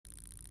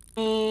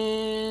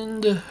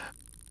And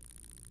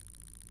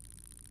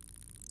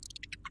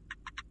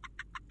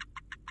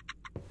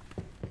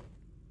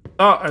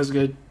thought I was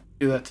gonna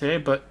do that today,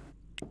 but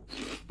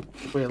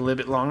wait a little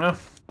bit longer.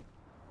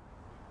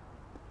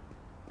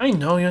 I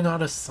know you're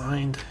not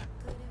assigned.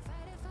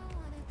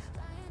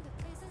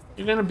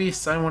 You're gonna be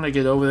assigned when I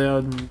get over there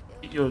and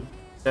get your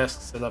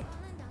desk set up.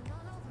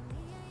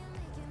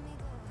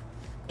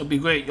 It'll be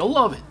great. You'll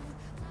love it.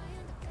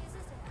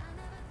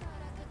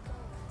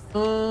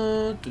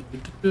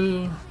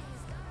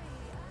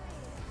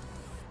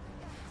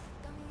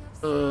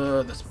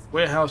 That's my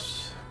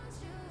warehouse.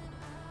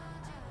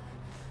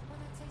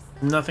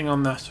 Nothing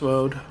on this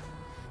road.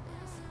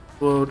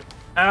 Road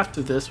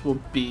after this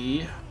will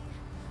be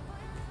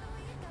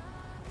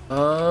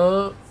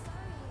my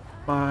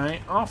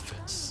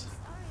office.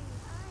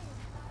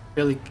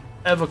 Barely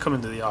ever come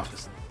into the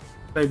office.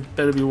 I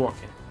better be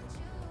walking.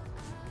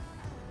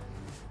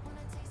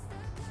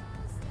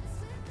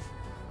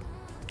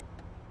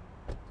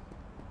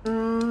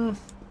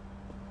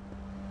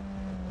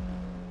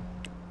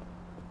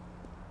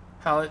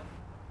 Pallet.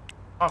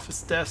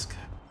 Office desk.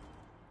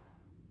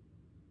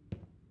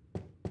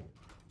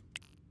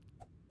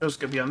 Those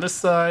gonna be on this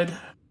side.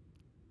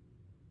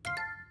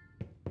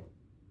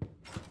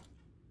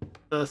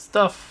 The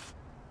stuff.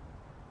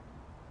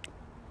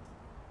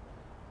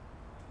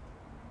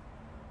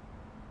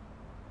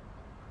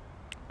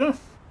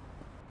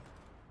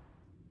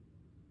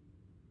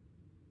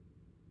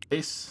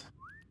 Base.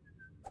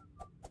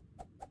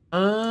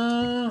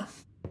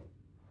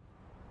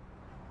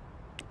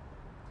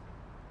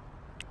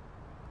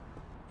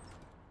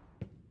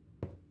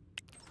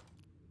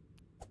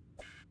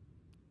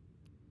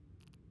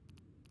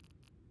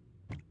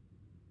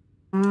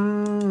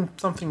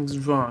 Something's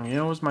wrong. You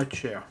know, where's my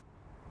chair?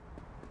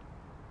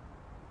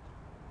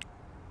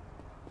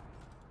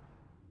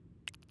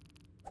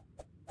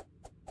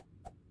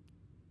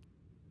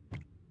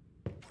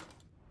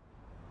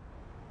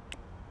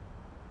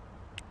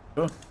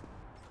 Oh.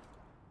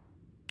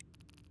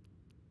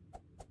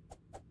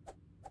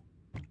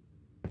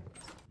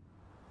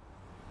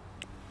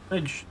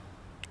 Edge.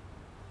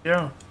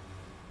 Yeah.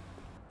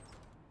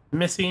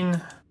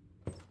 Missing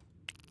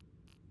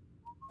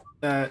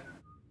that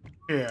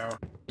chair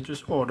I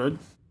just ordered.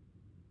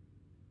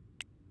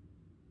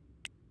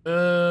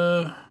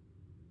 Damn.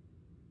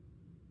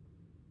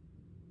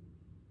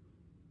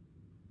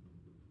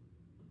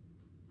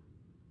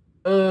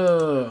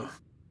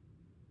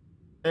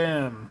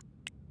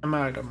 I'm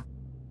item.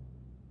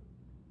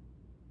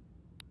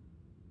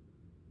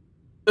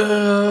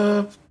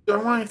 Do I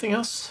want anything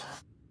else?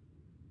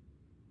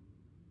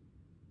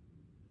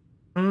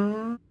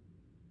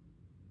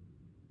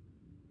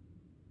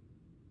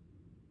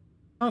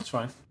 That's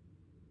fine.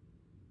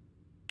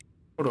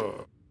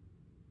 Hold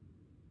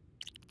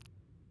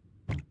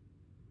on.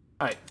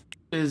 Alright.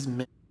 Is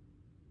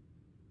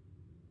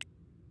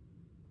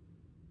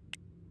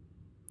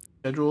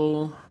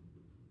schedule.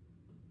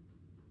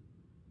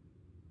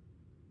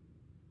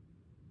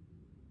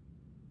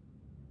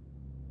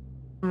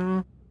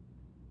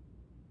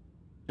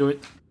 Do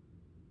it.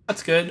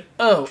 That's good.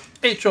 Oh,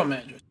 HR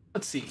manager.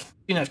 Let's see.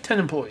 You can have 10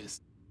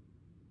 employees.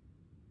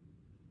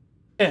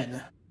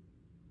 10.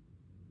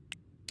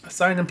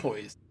 Assigned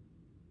employees.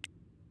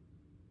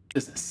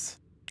 Business.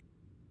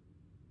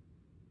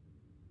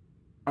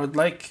 I would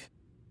like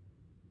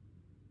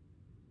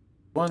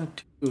 1,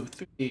 2,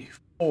 3,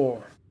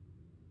 4,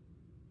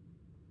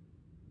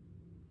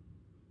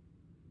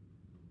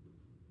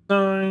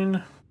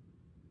 9,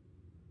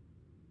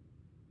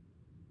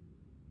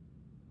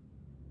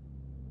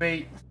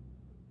 8,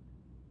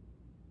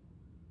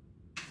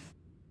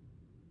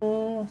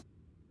 4.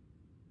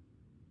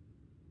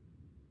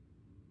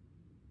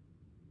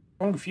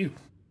 Only a few.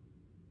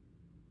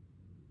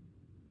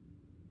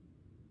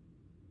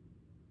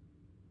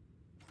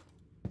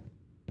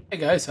 Hey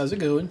guys, how's it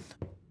going?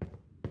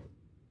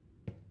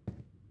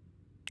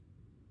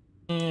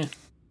 Yeah.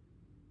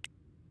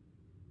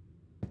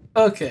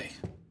 Okay.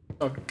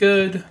 Oh,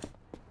 good.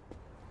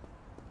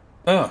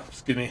 Oh,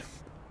 excuse me.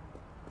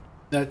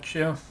 That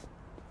chair.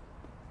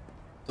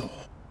 It's a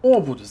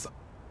horrible design.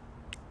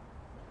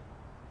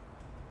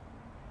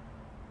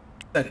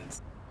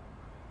 Settings.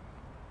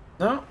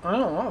 No, I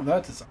don't want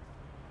that design.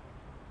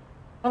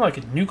 I like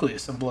a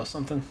nucleus symbol or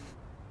something.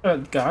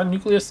 Got a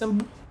nucleus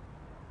symbol?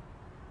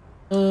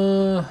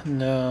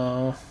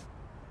 No.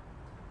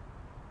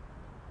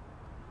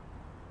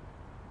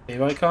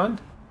 Save icon?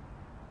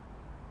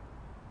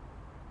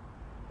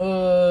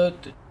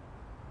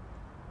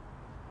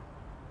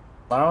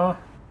 Flower?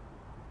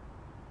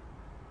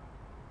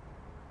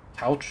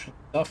 Couch and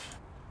stuff?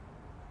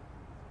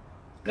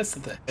 That's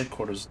at the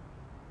headquarters.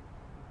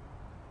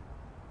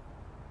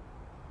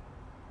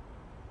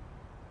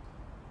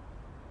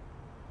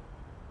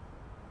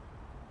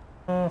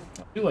 I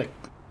do like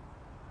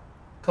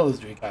colors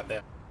do we got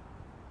there?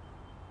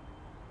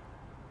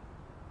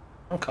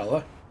 No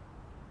color.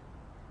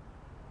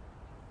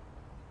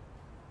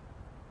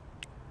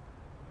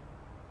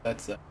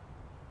 That's it.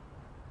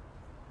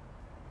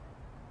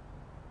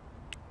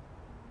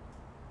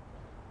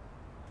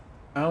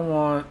 I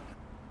want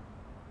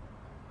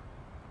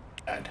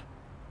that.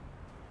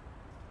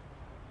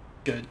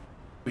 Good.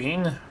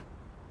 Green.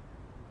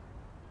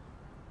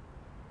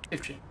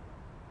 15.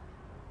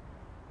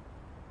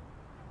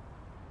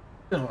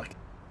 I don't like it.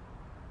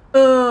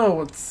 Oh,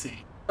 let's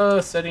see.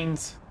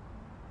 Settings.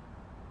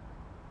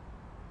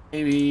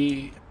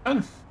 Maybe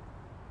I'm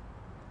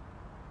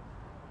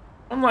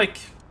like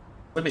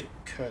limit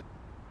cut.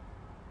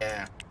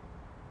 Yeah.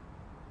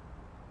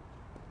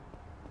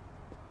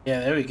 Yeah,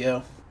 there we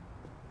go.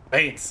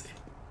 Fancy.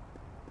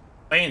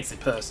 Fancy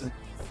person.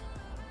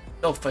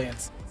 So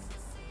fancy.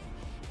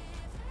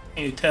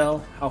 Can you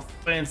tell how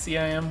fancy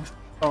I am?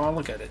 Oh,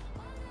 look at it.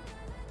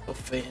 So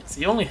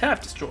fancy. Only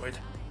half destroyed.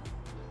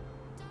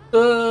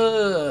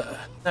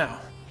 Now,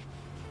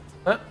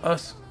 let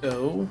us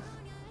go.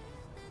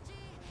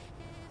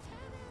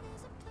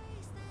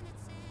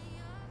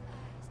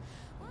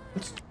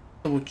 Let's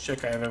double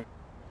check I have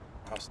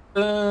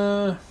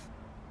everything.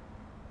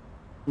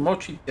 More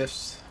cheap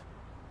gifts.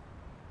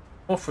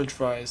 More french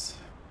fries.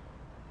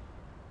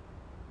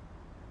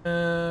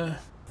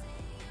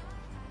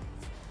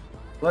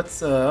 Let's,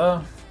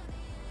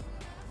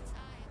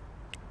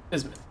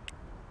 Bismuth.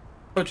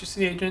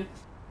 Purchasing agent.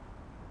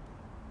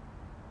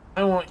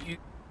 I want you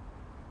to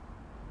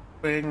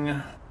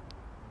bring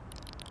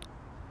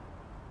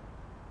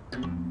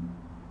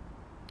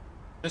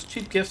just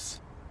cheap gifts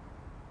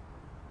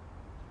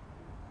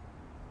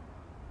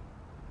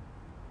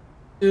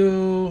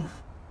to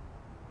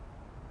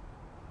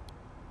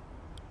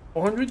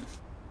 400.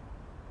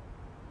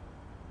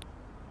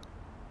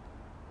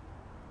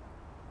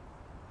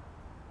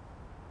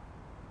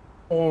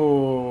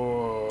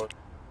 Or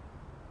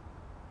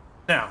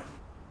now,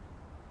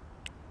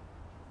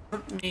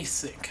 let me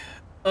think.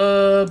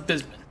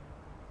 Bismuth.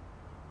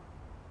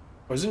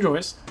 Boys and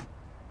Joys.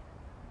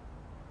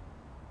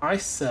 I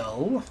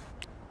sell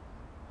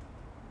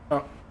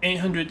about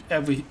 800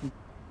 every.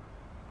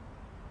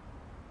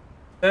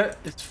 That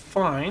is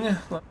fine.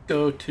 Let's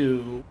go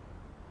to.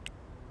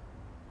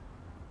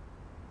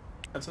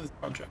 That's the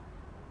contract.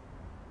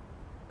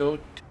 Go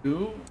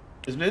to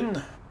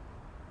Bismuth.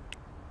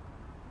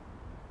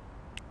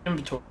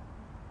 Inventory.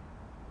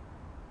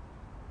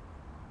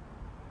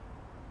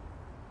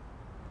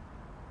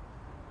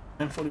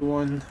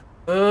 $941.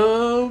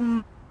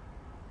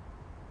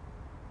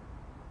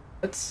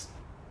 Let's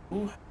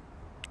do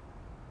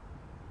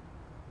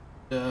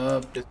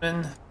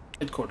Bismuth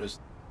headquarters.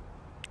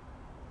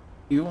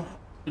 You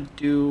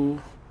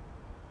do.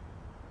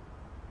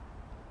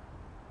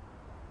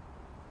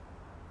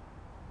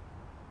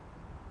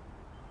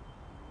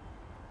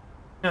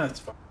 Yeah, that's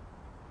fine.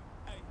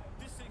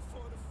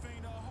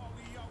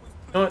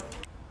 You know what?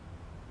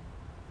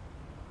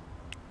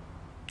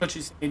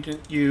 Purchasing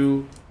agent,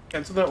 you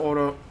cancel that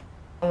order.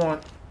 I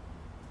want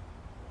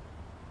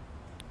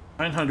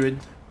 900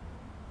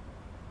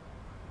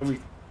 every.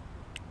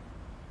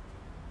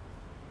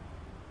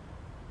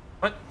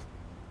 What?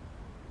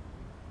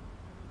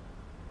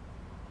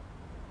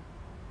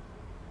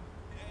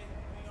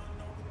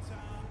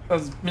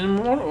 That's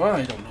minimum order? Well,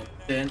 I don't know.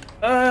 Then,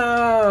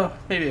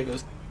 maybe it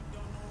goes.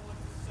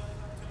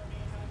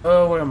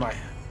 Where am I?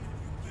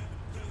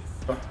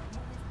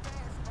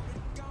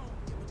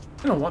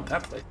 I don't want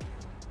that place.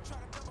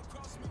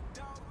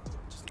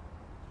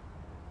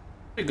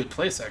 Pretty good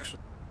place,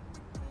 actually.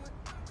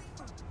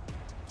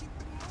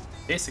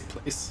 Basic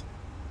place.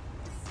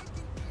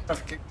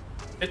 Traffic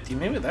 50.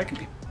 Maybe that could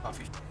be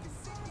coffee.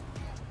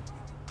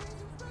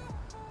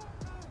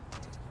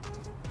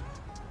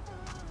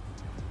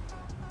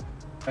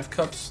 5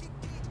 cups.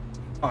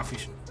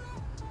 Coffee.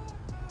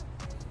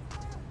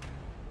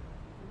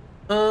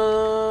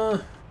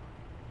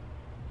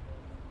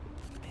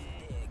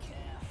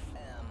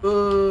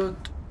 Good.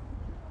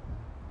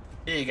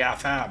 Big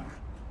FM.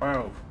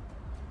 Wow.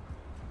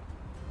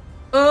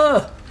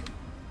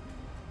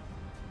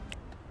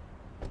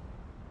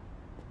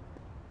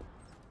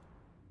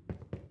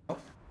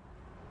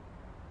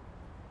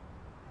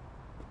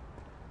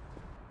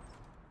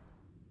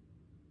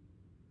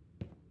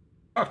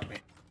 Talk to me.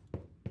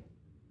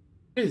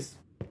 Is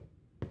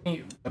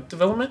any web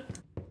development?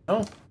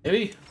 No,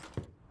 maybe.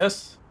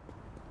 Yes.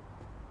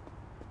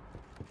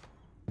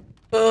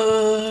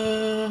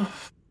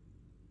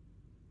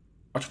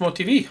 Watch more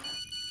TV.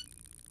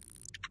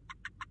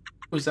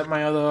 Was that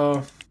my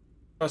other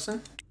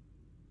person?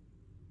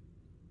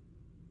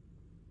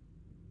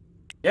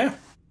 Yeah,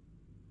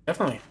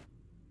 definitely.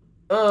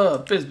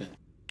 Bismuth.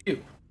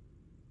 You.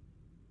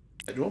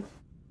 Schedule.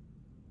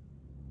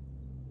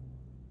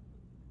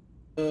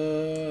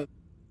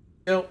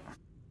 Yep.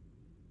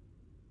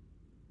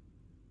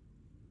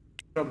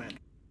 Show man.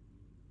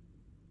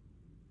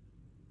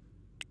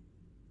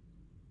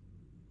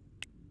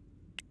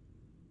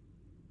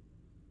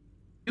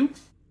 You.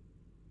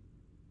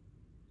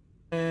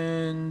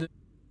 And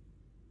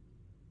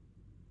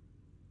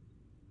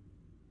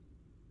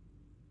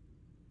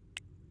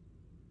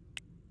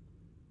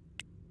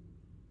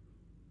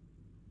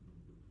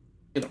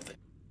get up there.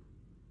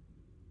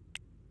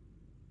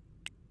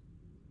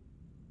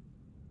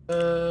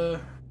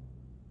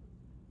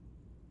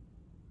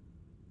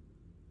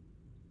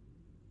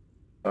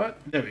 What?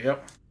 There we go.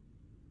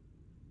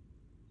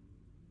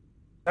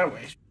 That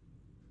way.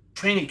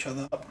 Train each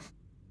other up.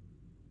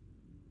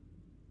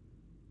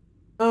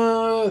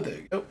 There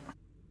you go.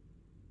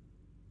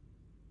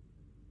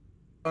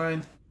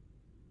 Fine.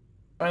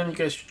 Finally, you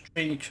guys should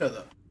train each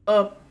other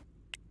up.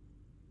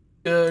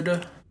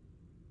 Good.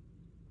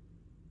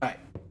 Alright.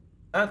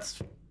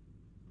 That's...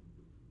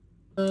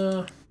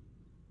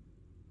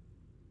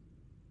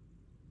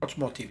 watch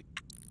more TV.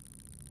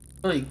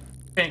 Really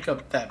crank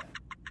up that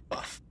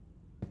buff.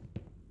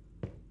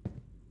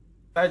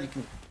 Glad you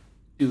can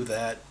do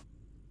that.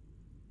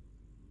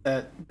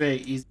 That very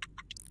easy.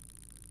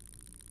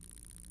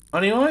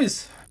 Money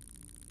wise?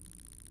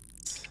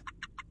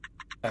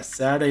 That's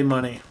Saturday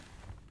money.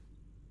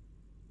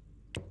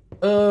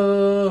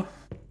 Alright.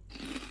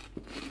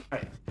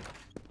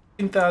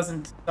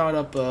 15,000 to start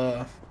up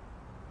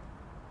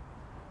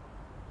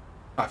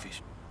coffee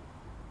shop.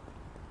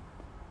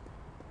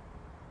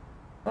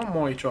 One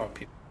more HR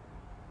people.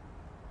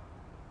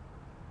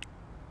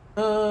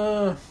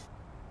 Oh.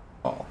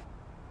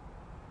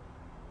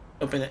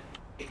 Open at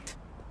 8.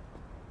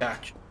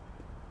 Gotcha.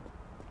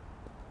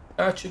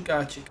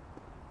 Gotcha.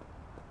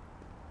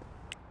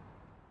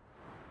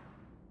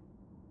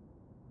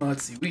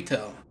 Let's see,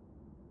 retail.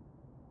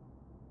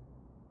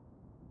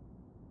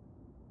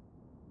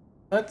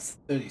 That's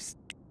 36.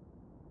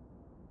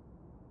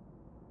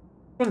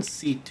 One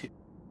C2.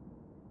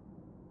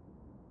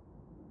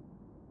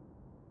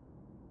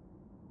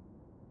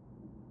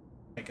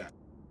 I got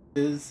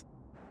this.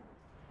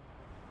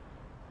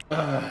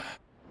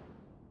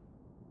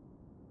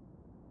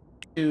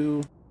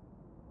 Two.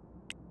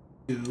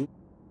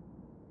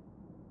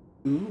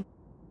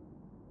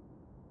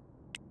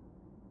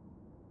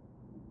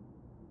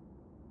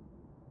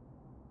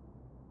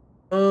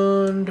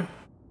 And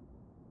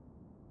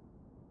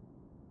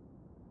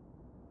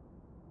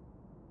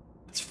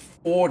it's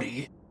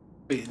 40.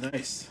 Pretty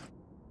nice.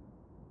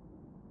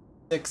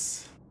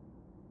 6,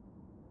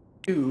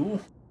 2,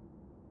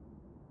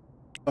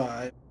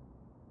 5,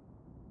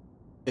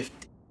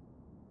 50.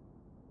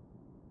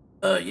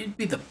 You'd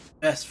be the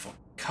best for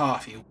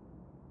coffee.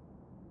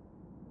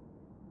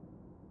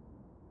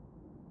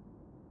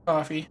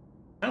 Coffee.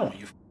 I don't want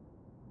you.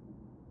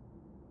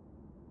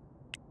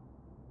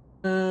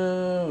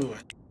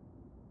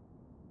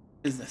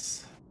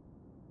 Business.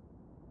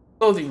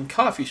 Clothing,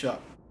 coffee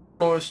shop.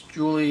 Florist,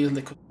 jewelry,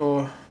 liquor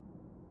store.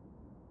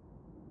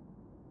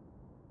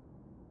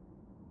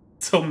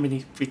 So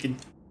many freaking.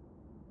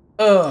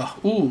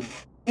 Ooh,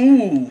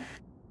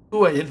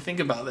 I didn't think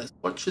about this.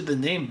 What should the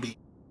name be?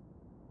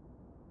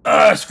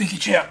 Squeaky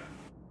chair.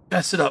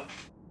 Mess it up.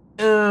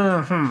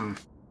 The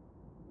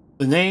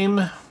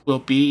name will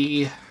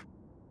be.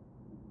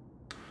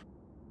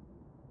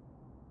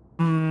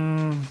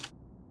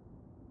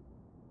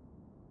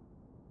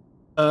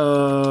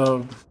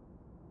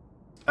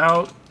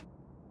 Out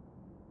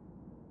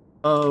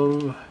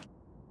of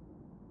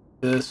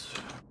this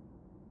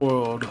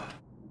world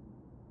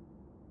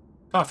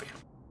coffee.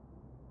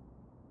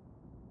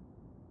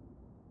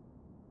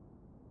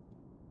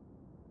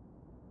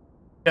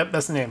 Yep,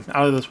 that's the name.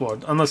 Out of this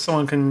world. Unless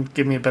someone can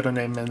give me a better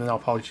name, and then I'll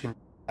probably change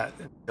that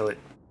and kill it.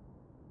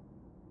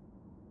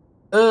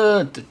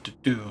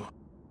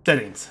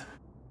 Settings.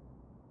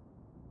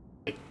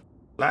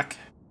 Black.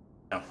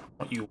 No, I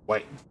want you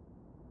white.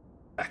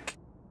 Black.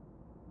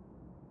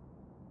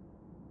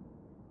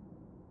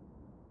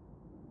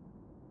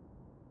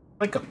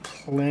 Like a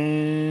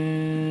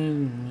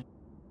plan.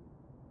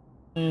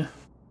 I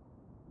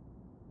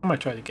might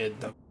try to get it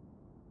done.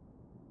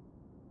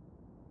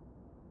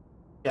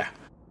 Yeah.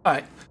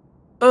 Alright.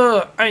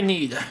 I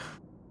need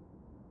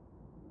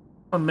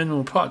one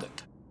minimal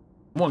product.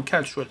 One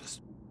cash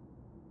register.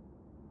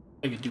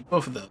 I can do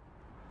both of those.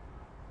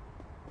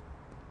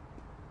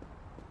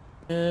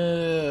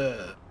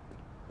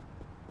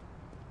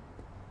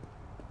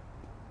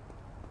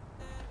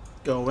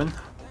 Going.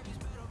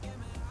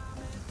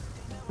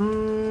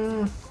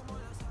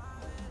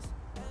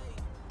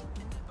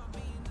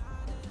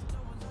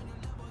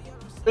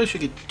 I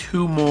should get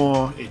 2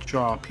 more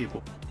HR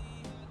people.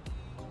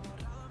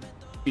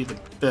 Be the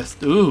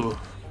best. Ooh,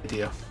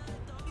 idea.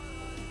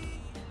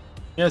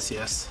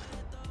 Yes.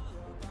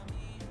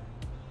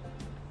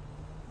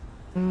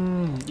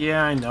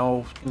 Yeah, I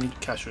know. We need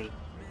cash register.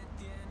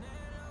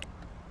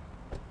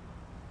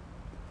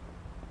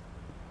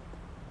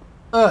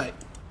 Alright.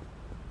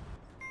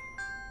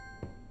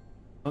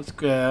 Let's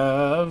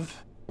grab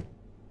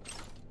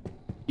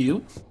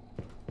you.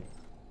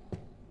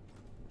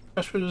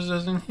 Cash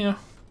registers in here.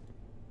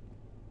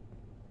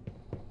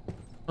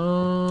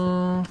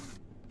 Oh,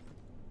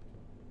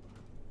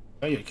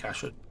 your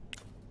cash register.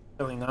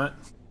 Really not.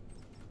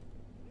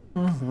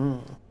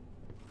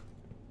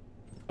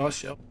 Oh,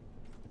 shit.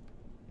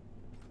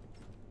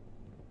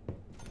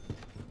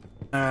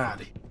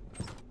 Alrighty.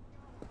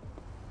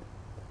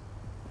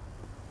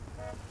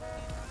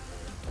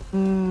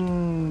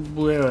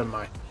 Where am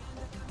I?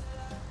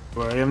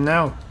 Where I am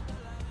now?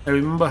 I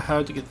remember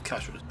how to get the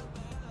cash register.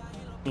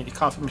 Need a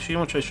coffee machine,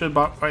 which I should have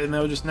bought right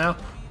now just now.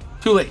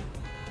 Too late.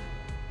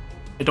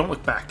 I don't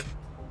look back.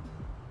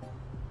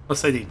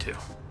 Unless I need to.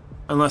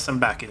 Unless I'm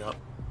backing up.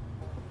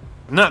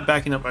 I'm not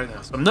backing up right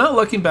now, so I'm not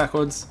looking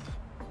backwards.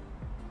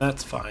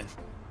 That's fine.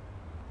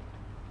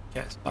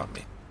 Can't stop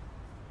me.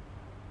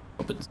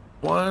 Opens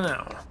 1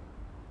 hour.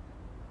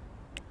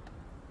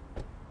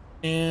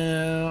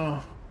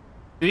 And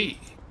 3,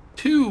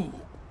 2,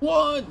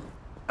 1.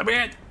 I'm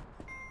in.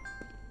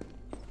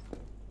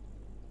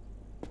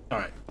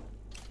 Alright.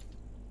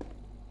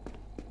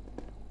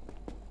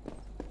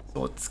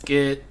 So let's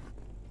get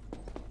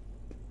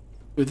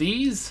with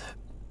these.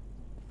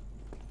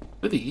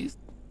 With these.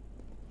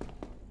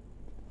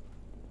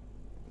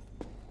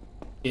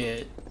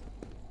 Get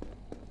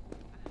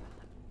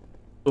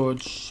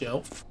storage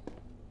shelf.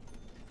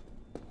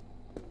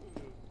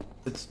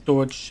 It's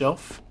storage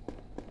shelf.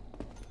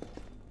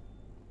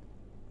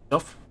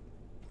 Shelf?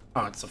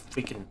 Oh, it's a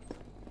freaking.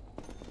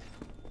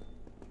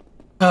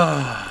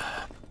 I'll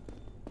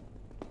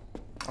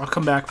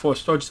come back for a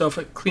storage shelf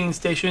at cleaning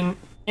station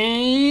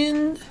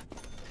and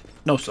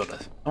no soda.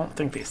 I don't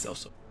think they sell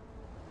soda.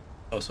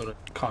 No soda.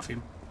 Coffee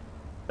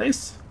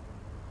place.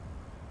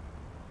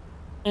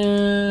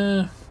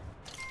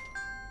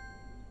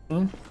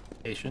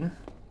 Station.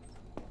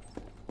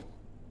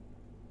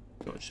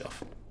 Storage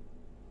shelf.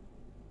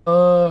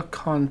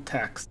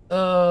 Contacts. Have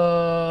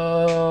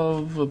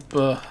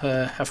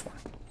one.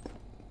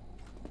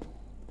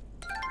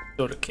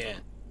 Soda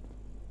can.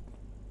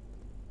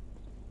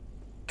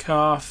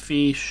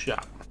 Coffee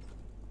shop.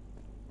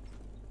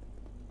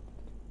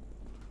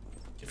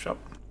 Gift shop.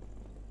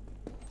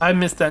 I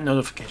missed that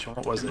notification.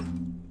 What was it?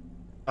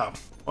 Oh,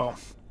 well.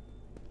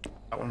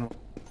 That one.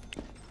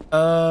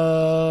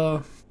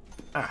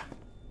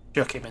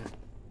 Joe came in.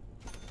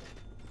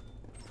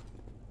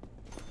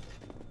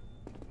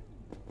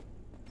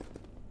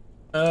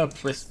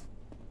 Please.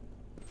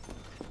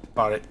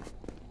 Bought it.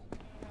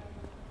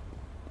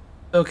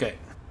 Okay.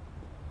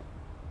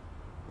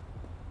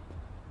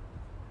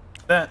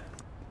 That.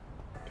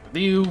 With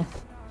you.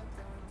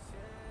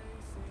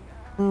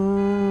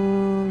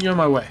 You're in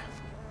my way.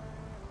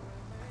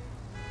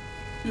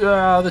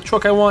 Yeah, the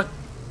truck I want.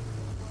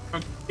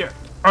 Get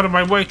out of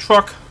my way,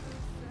 truck.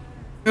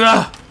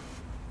 I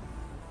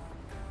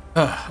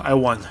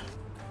won.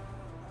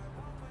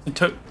 It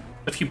took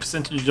a few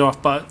percentages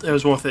off, but it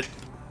was worth it.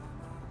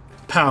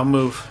 Power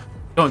move.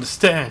 You don't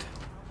understand.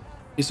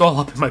 He's all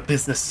up in my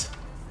business.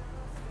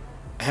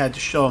 I had to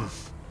show him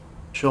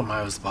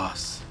I was the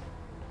boss.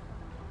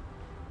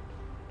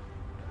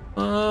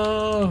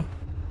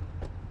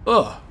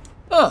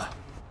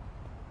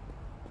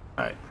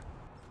 Alright.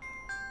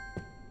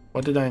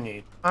 What did I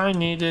need? I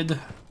needed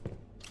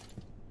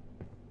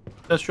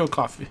industrial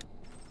coffee.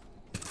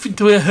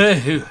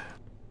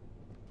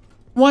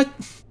 What?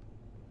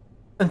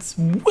 Since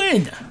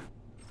when?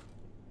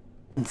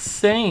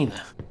 Insane.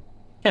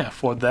 Can't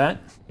afford that.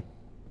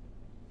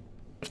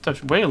 Just have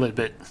to wait a little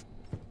bit.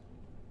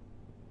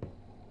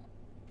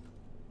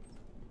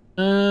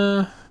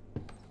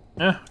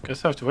 Yeah,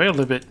 guess I have to wait a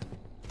little bit.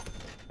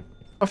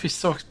 Coffee's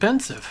so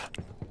expensive.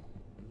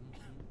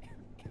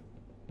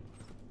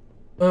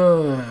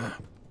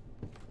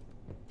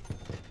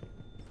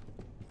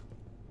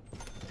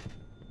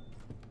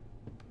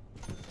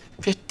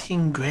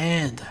 15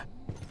 grand.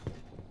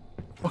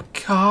 For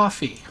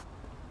coffee.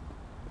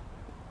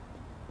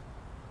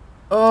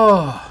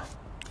 Oh,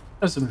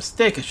 that was a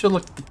mistake. I should have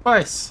looked at the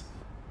price.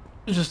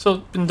 I just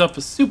opened up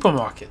a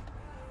supermarket.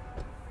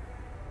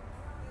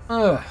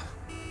 So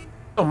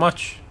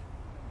much.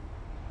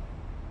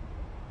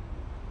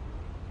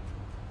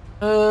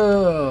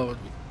 Oh,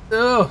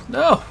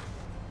 no.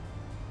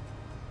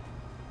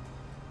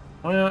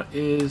 Where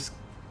is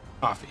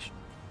coffee shop?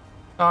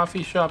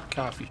 Coffee shop,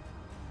 coffee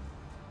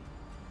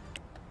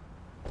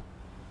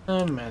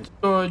shop. Man,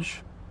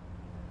 storage.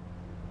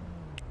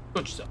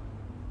 Good stuff.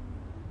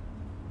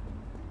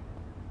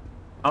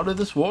 Out of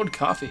this world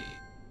coffee.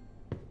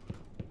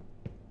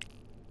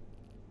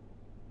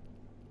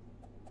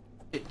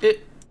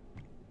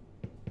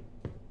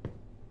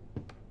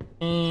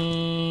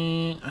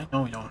 And I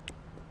know we don't.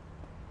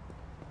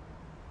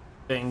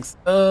 Things.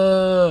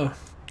 Let's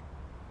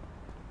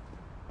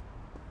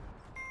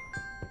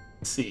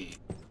see.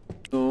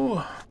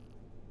 Oh.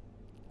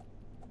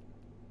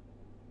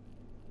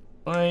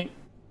 Right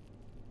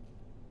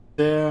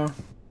there.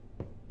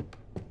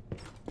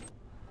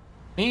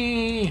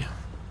 Me.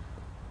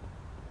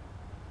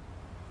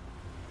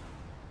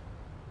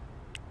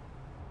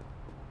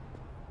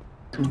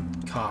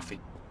 Coffee.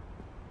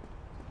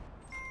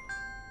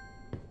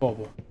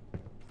 Bubble.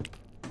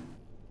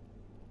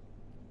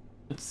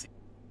 Let's see.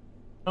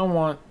 I don't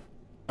want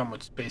that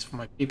much space for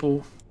my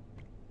people.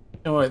 You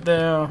know, right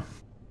there.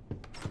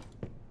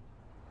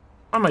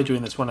 Why am I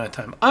doing this one at a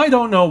time? I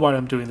don't know why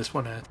I'm doing this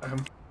one at a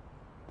time.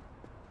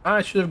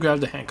 I should have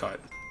grabbed a handcart.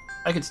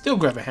 I could still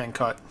grab a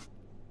handcart.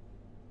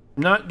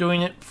 I'm not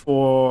doing it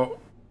for...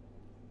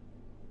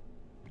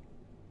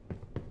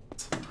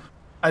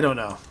 I don't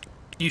know.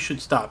 You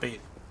should stop it.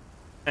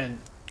 and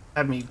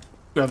have me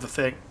grab the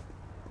thing.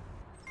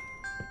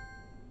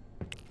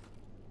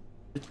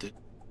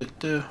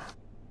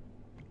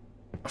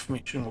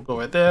 Information will go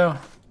right there.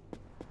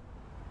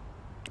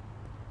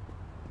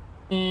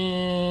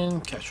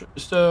 And cash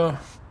register.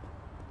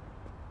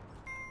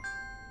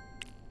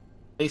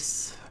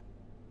 Place.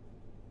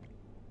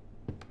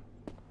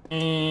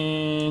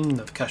 And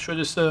another cash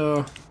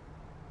register.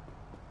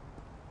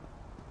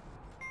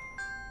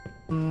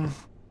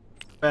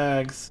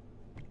 Bags.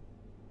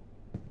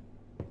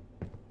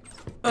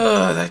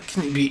 That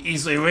can be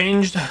easily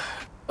arranged.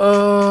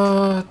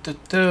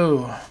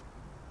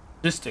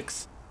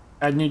 Logistics.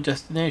 Add new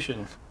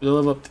destination.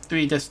 We'll live up to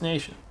 3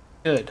 destinations.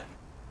 Good.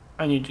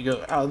 I need to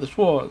go out of this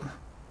world.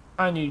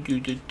 I need you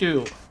to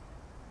do.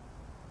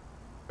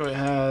 So it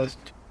has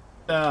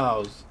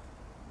 2,000.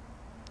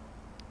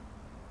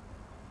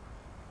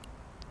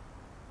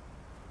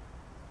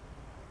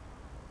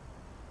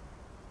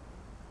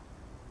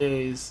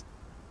 Days.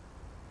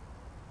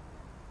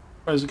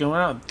 Where's it going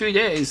out? 3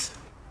 days.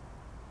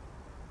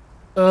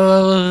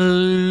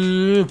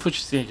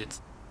 Purchase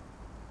agents.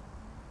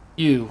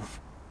 You.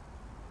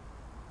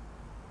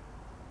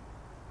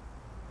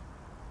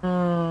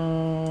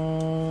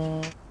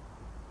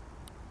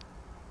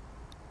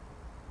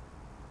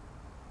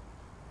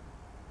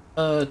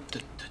 Uh,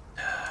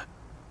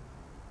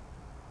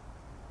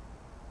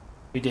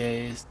 3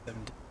 days,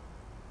 7 days.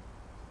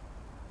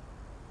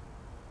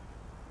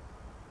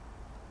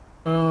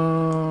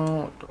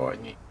 What do I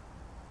need?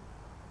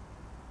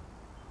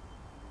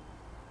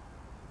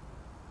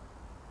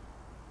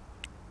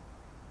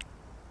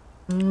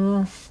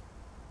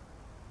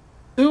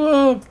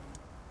 Do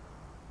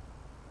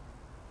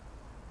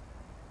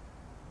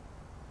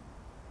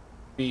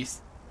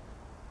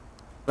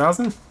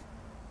 3,000?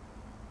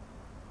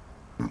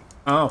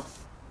 Oh.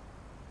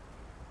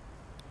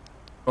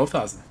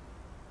 12,000.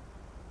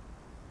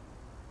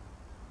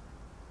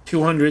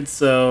 200,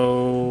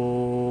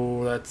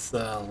 so that's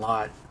a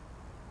lot.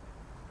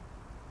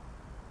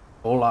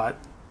 Whole lot.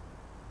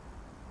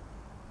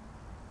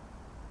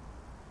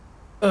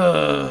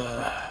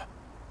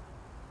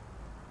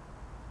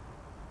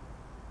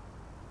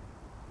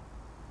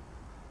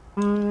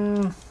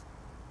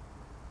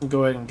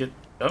 Go ahead and get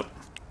up.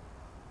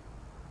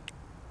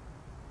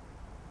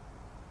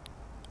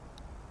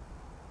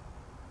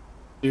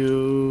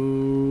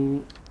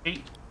 Do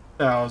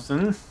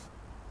 8,000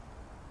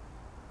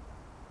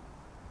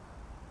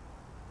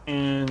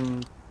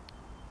 and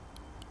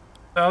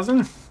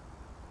 1,000.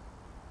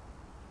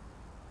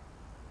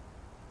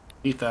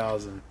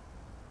 8,000.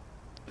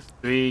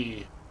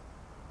 3.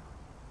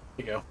 There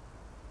you go.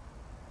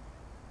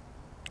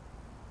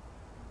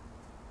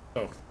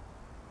 Oh,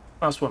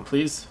 last one,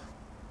 please.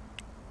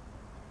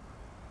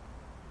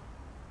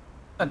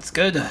 That's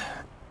good.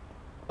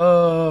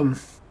 Gotta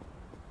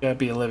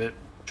be a little bit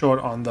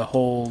short on the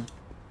whole.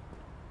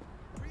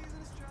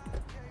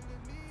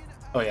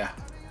 Oh yeah,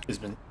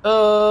 Lisbon.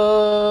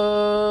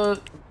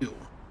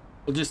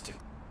 Logistic.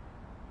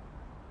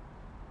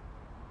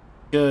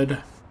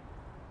 Good.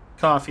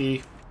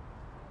 Coffee.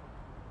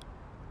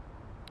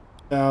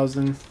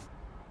 1,000.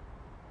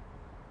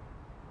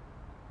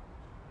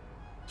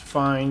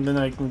 Fine. Then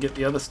I can get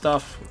the other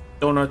stuff.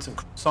 Donuts and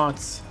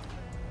croissants.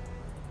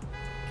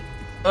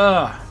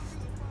 I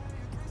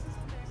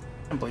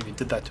can't believe you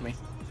did that to me.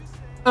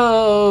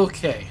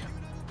 Okay.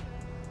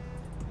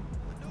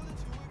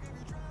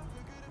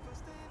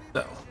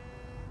 So,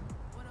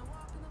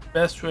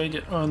 best way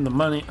to earn the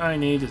money I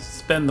need is to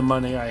spend the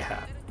money I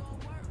have.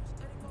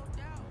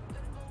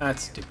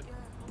 That's stupid.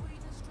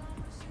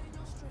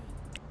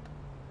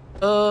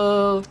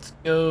 Let's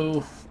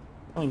go.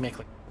 Only make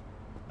like.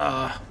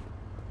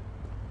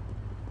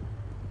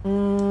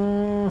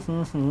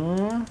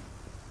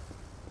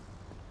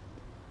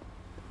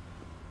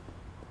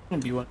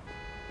 Gonna be one,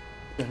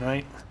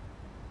 right?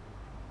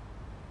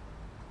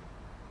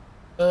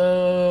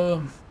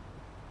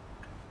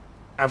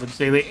 Average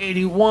daily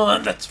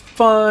 81. That's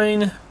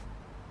fine.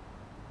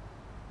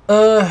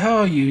 How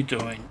are you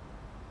doing?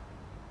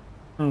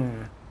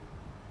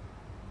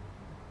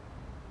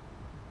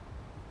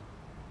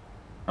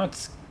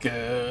 That's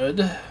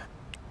good.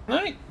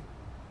 Right.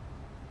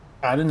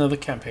 Add another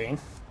campaign.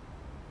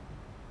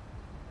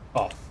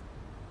 Oh.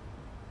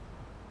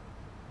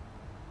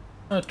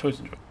 Toys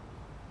and Joy.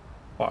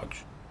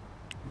 Large.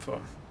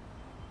 Confirm.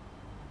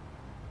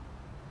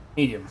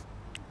 Medium.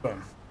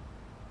 Confirm.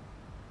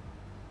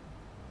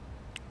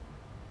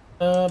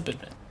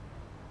 Bidman.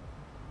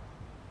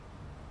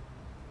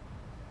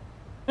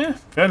 Yeah,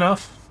 fair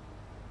enough.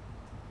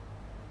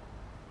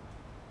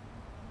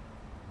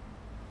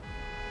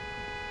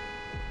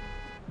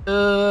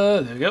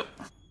 There we go.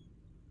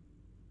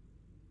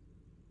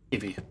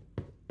 TV.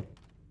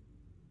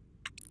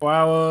 4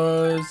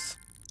 hours.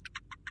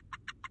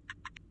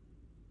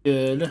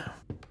 Good.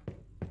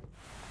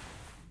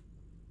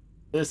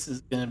 This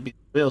is gonna be the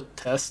real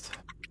test.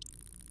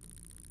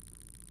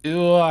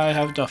 Do I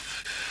have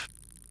enough?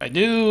 I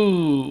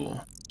do.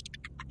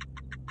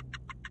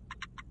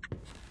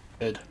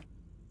 Good.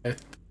 Okay.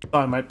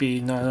 Thought it might be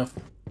not enough.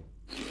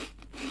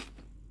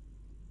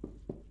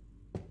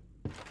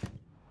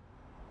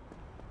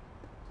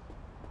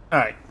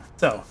 Alright,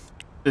 so,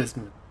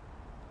 business.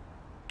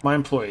 My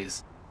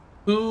employees.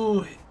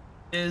 Who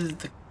is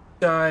the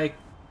guy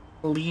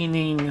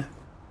cleaning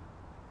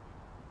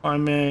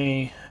I'm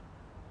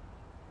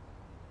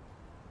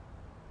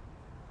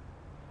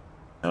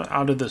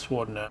out of this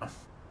water now?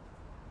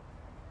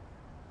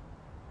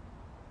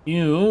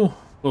 You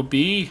will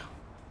be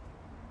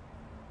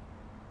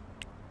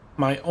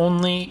my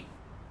only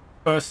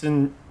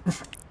person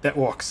that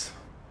walks.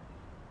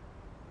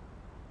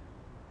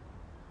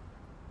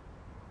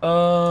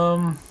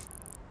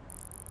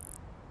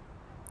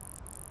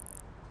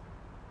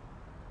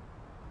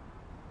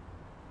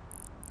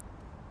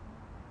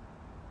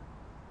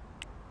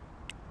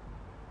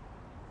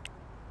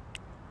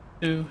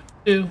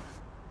 Do.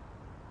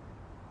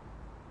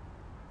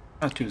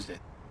 Not Tuesday.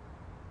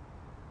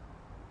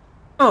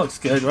 Oh, looks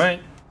good,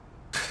 right?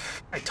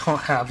 I don't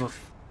have a.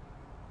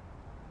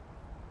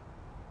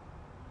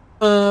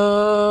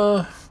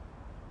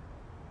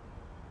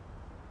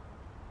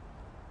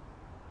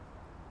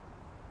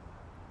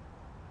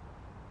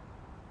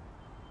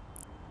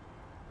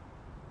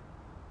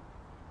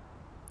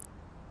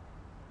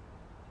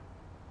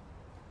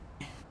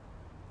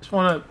 Just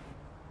want to.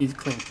 He's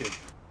clean too.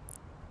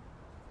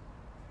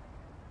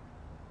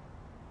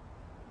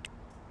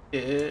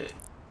 It.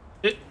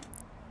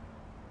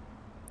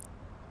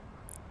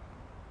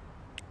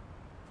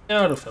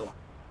 Autofill.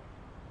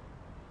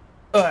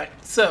 Alright,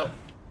 so.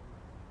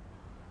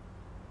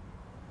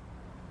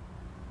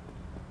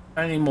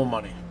 I need more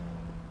money.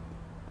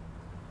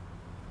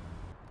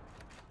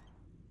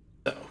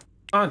 So,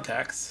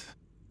 contacts.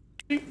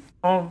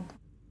 Oh.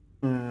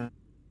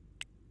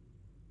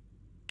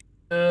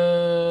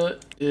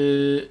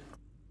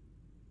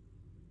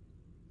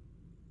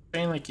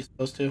 Train like you're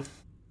supposed to.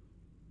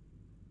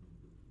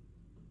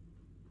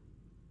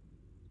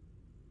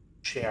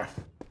 Share.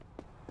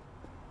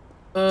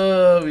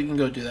 We can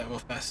go do that real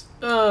fast.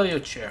 Your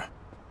chair.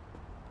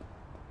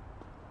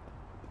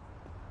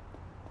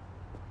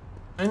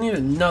 I need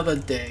another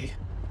day.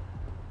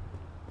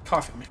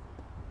 Coffee machine.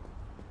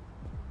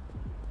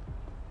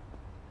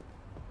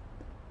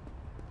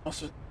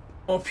 Also,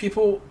 more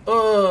people.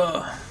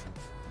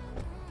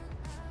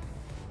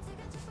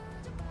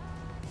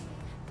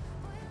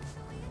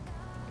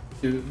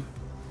 Do.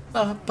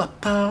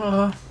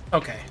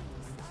 Okay.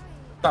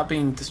 Stop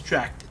being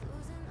distracted.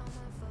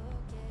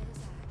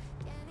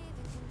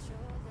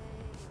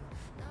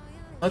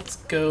 Let's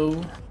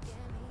go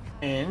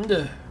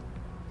and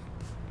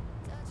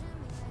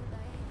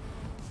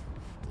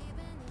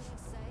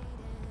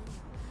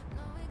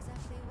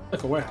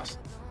like a warehouse.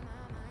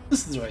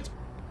 This is right.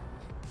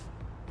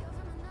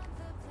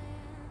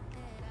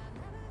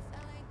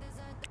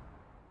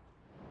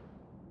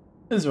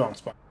 This is the wrong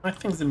spot. My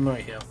thing's in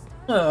Murray Hill.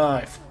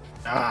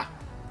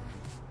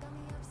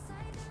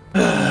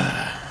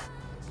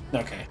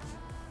 Okay.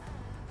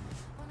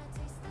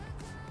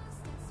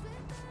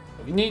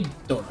 We need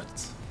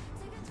donuts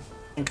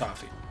and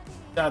coffee.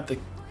 Got the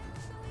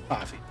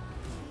coffee.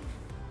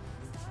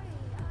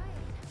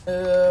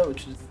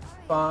 Which is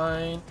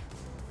fine.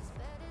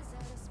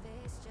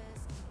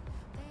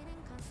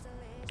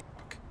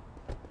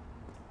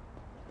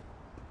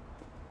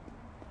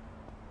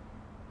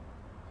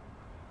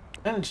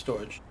 And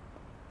storage.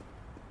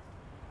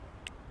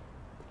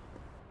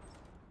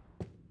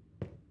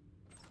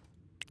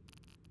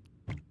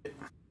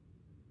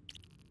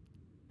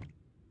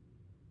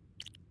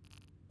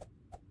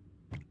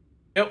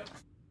 Yep.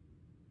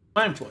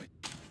 My employee.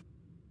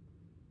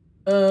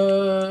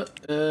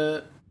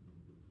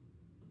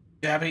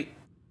 You happy?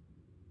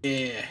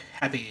 Yeah,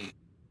 happy.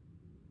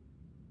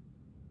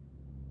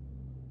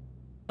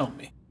 Tell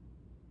me.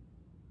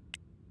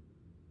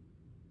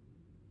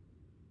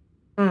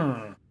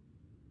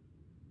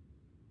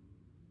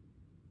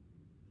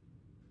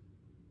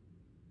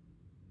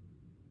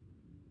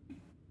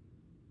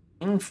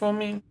 In for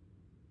me?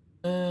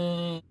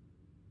 You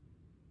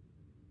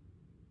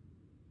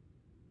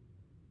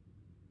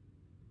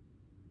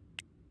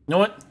know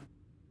what?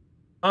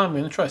 I'm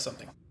gonna try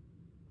something.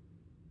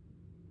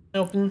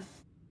 Open.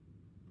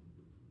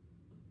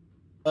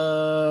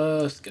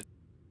 Let's get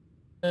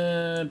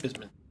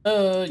Bisman.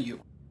 You.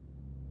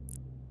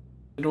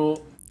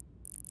 It'll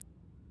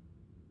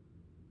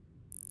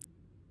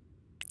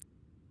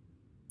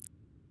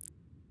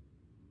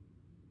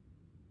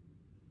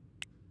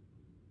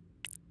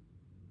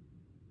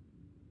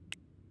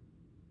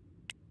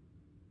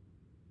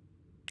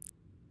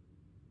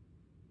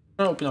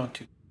open on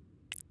two.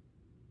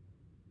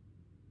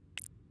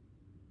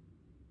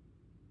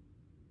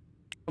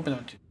 Open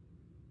on two.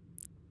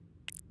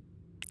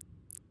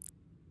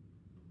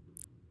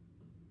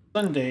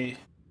 Sunday.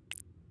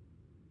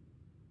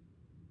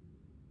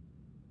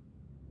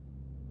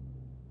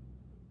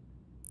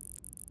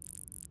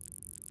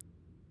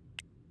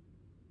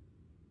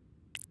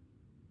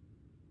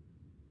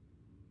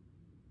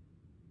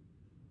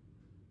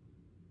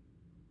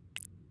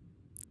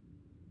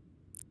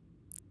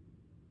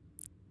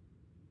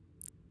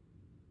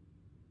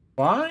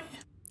 Why?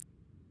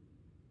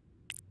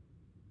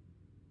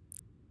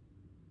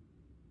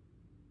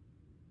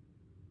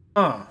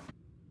 Huh.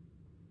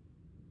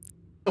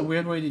 A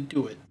weird way to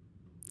do it.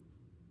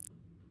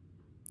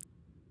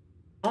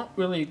 I don't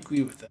really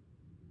agree with that.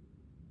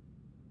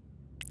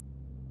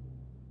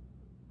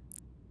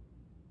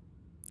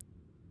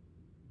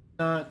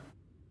 Not.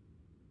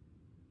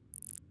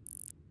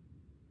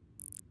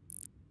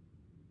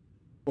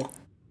 Well,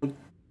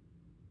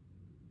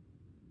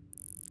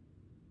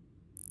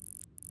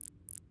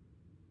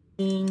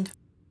 and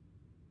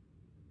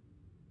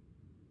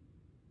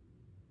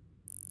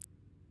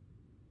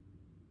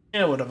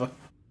yeah, whatever.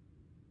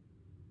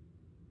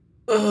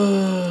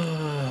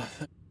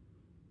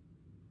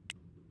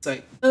 It's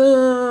like,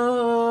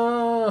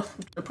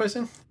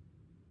 pricing?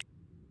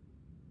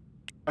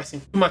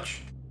 Pricing too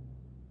much.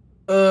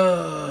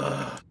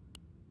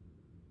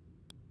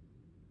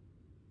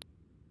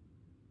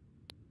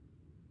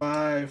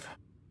 Five.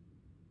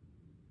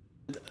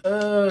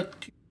 2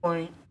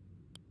 point.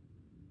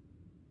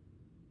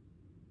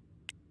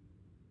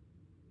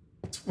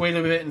 Let's wait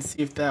a bit and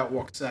see if that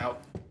works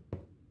out.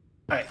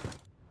 Alright.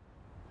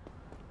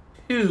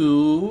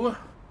 2.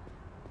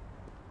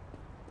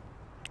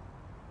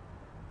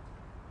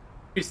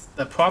 Increase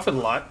the profit a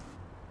lot.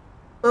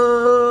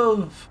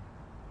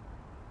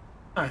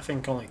 I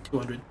think only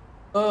 200.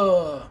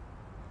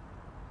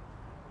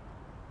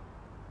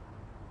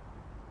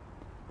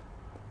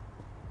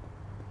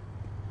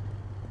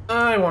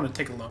 I want to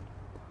take a loan.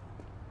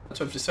 That's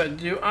what I've decided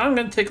to do. I'm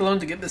going to take a loan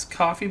to get this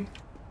coffee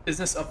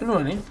business up and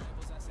running.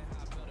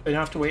 I don't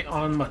have to wait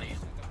on money.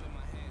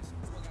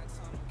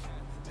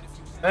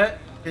 That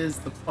is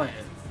the plan.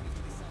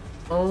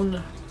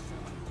 Loan.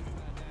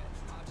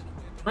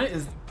 What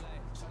is?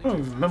 I don't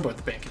even remember what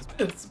the bank is.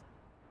 It's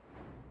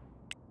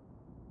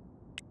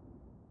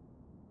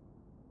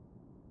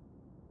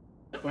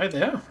right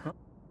there.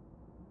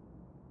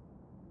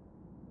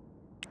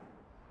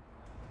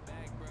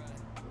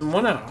 In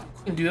 1 hour.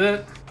 You can do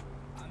that.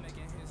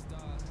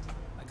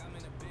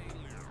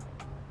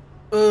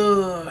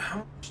 How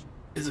much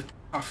is a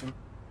coffin?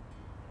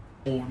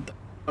 Old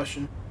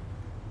question.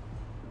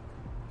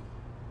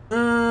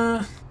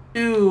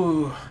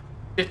 Do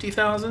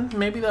 50,000?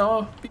 Maybe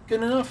that'll be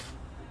good enough.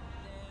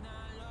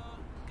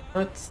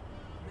 Let's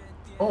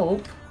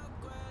hope.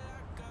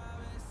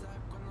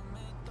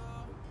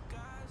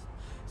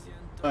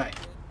 Alright.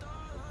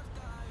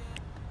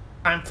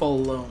 Time for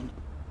a loan.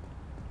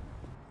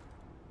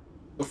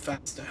 Go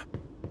faster.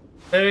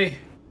 Hey.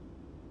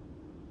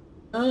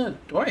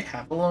 Do I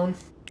have a loan?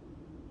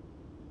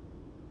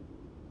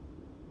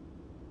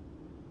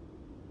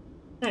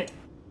 Hey.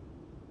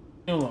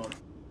 New loan.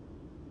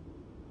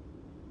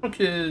 Which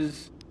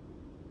is...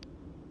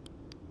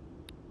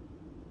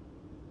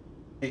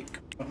 Hey,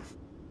 come on.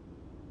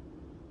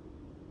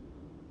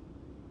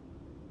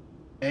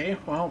 Okay,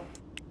 well...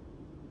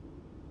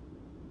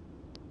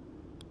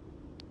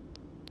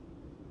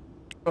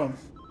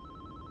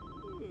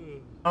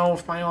 Oh,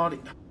 with my audio.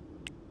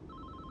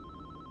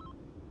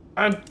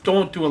 I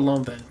don't do a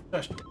loan then.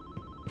 Just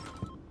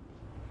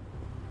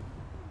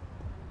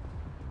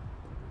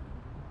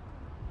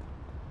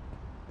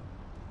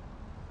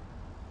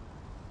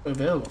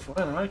available for it.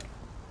 I like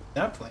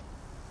that play.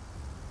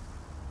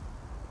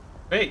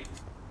 Great.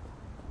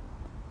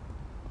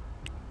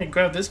 Hey,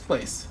 grab this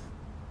place.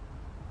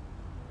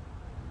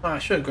 Oh, I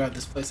should have grabbed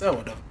this place. I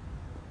would have.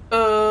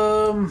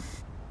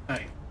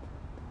 Alright.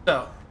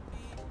 So.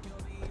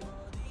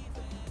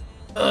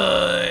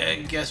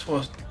 I guess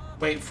we'll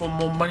wait for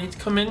more money to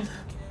come in.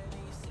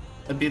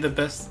 That'd be the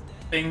best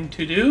thing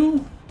to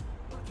do.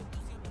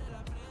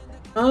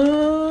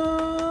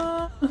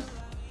 I'm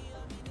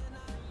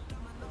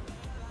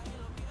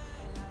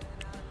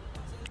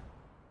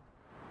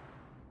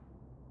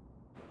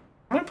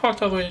gonna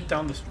park all the way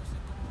down the street.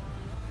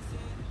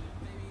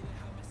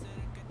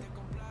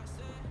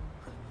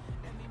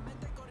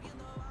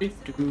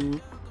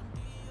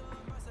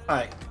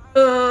 Alright.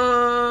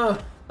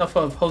 Enough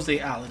of Jose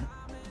Allen.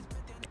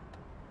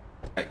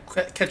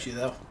 Catch you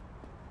though.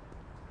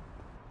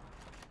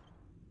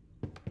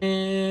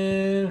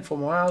 And 4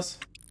 more hours.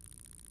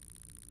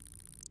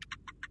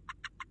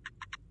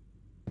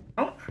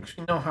 I don't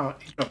actually know how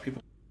HR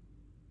people.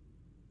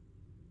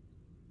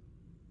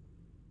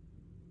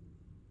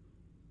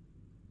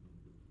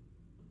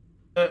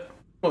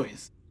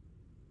 Employees.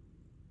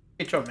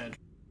 HR manager.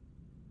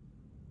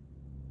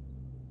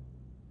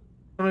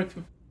 How many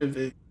people did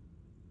they?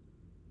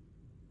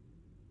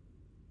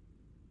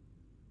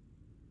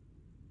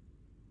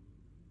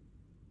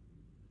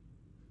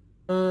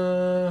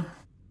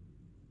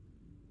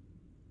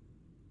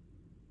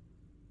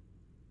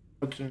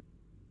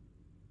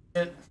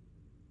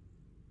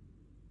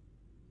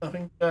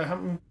 Nothing.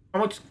 How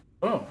much?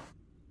 Oh.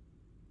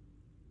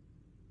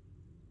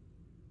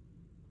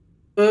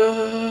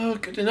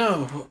 Good to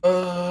know.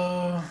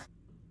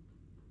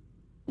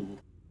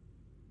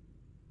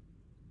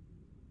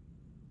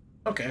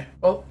 Okay.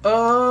 Well,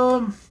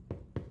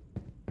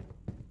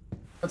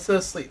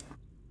 let's sleep.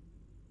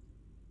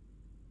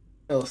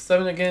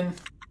 L7 again.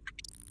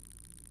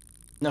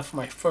 Enough for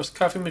my first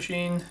coffee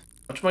machine. How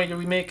much money did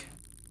we make?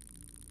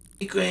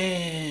 8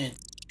 grand.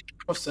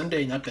 Oh,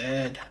 Sunday, not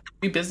bad.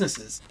 3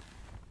 businesses.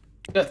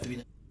 We got 3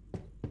 now.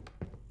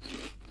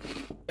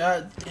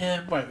 God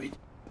damn, why are we?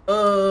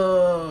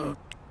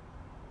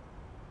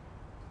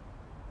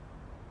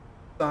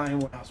 Sign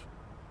warehouse.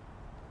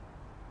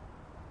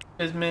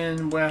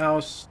 Bisman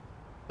warehouse.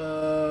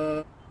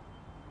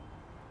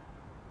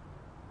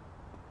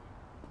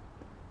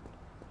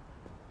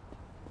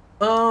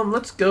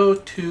 Let's go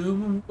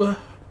to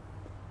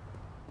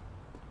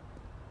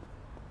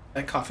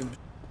that coffee machine.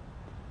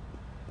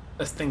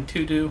 Best thing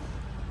to do.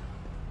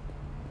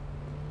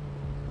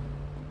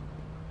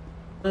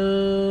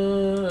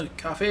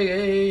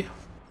 Coffee. I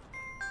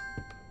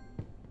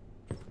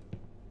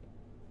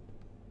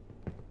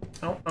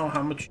don't know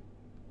how much.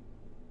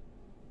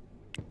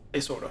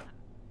 Base order.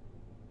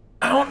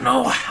 I don't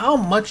know how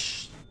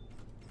much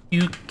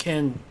you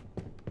can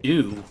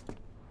do,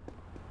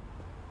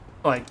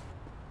 like,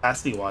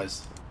 capacity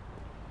wise.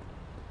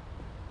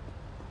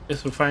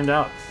 Guess we'll find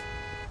out.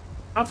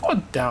 How far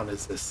down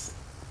is this?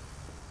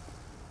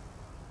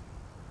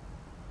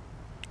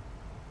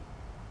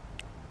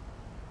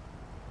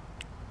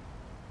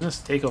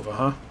 This takeover,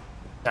 huh?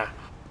 Yeah.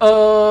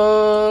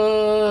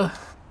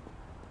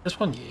 This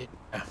one, yeah.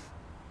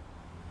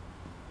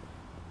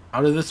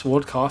 Out of this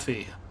world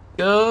coffee.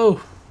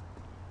 Go!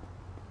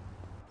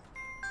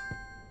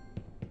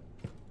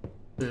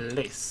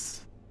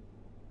 Place.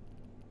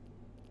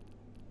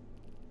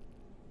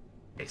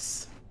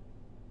 Place.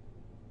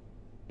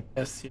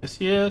 Yes,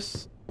 yes,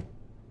 yes.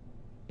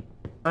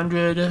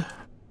 100.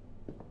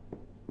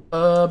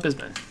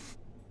 Bisman.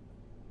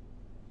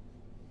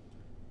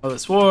 Oh,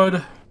 this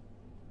ward.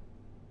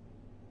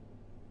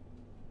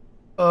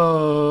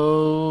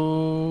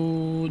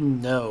 Oh,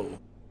 no.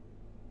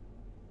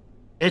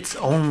 It's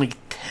only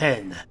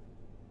 10.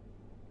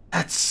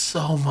 That's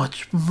so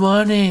much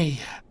money.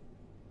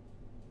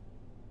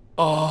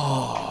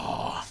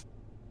 Oh.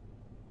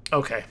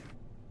 Okay.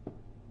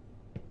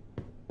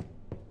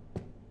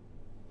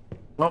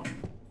 Well.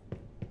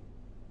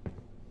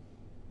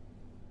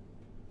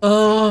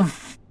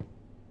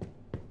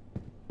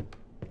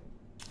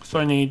 So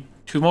I need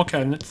 2 more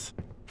cabinets.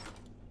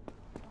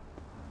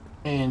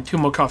 And 2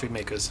 more coffee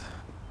makers.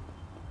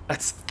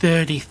 That's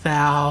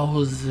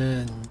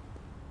 30,000.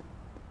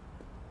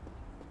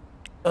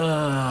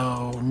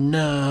 Oh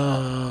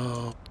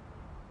no.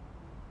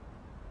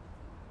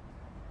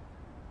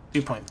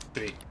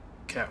 2.3.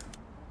 Okay.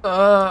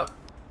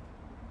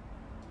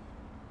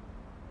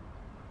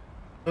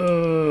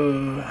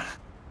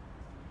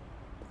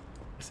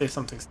 Say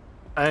something.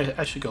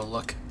 I should go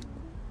look.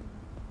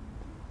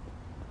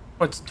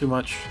 What's too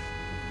much?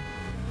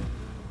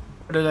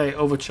 What did I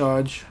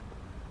overcharge?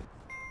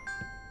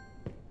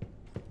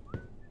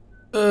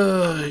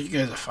 You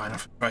guys are fine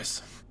for the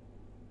price.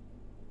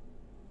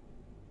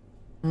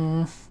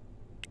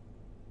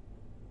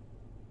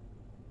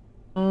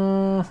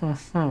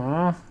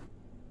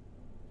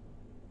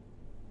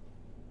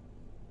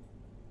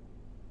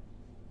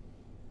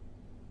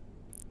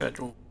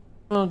 Schedule.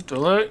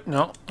 Delay?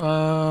 No.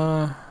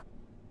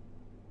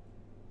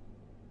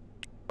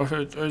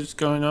 Profit is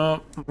going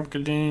up.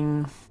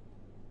 Marketing.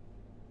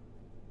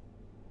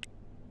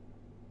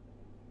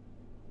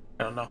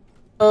 I don't know.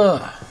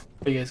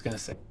 What are you guys gonna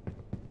say?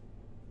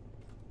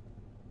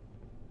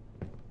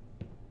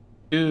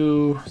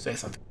 Do say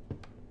something.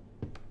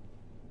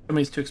 I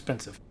mean, it's too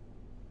expensive.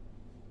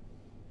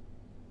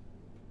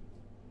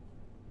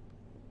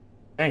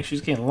 Dang,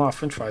 she's getting a lot of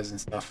french fries and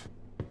stuff.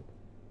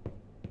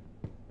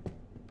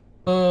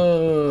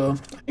 I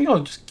think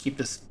I'll just keep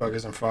this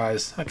burgers and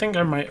fries. I think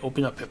I might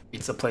open up a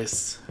pizza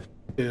place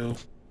too.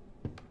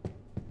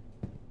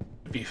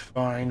 Should be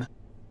fine.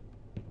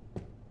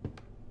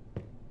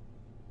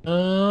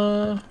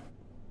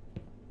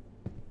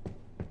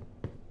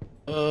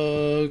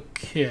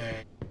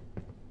 Okay.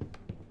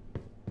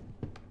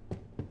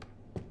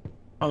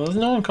 Oh, there's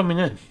no one coming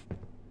in.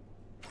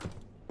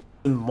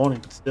 It's in the morning,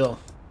 but still.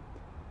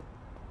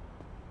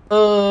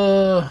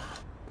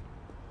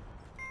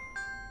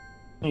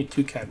 I need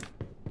 2 cabinets.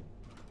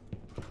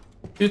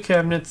 2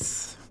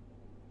 cabinets.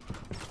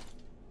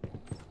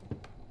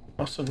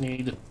 Also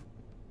need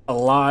a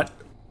lot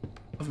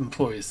of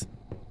employees.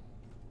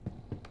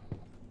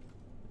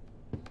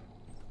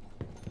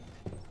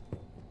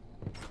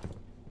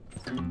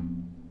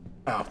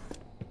 Wow.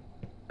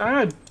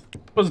 I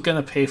was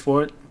gonna pay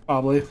for it,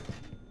 probably.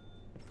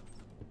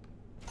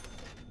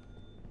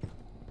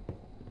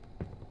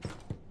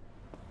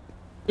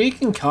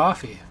 Making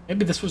coffee.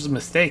 Maybe this was a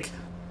mistake.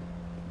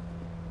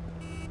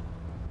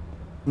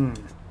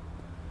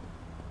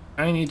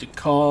 I need to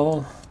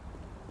call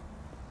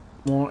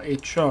more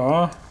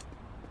HR.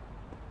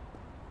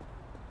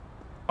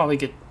 Probably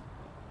get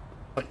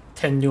like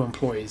 10 new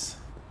employees.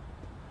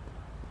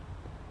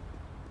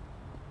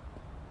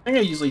 I think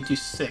I usually do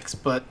 6,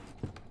 but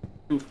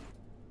do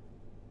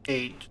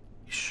 8,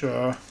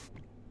 sure.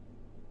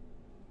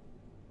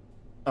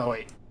 Oh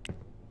wait,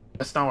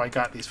 That's not what I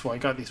got these for. I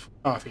got these for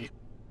coffee.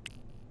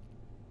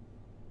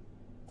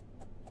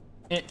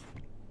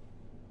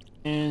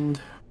 And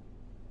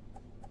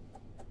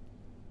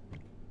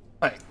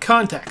alright,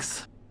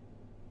 contacts.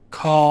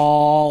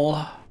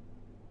 Call.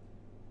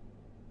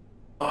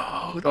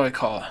 Oh, who do I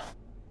call?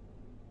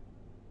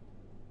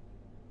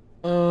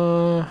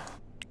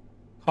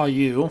 Call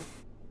you.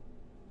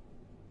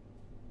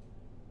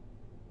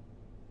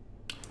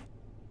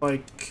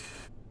 Like, two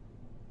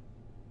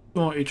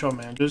more HR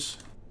managers.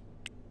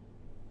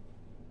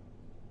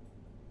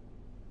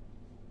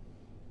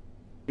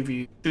 Give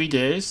you 3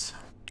 days.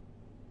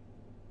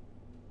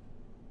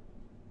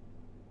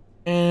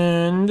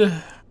 And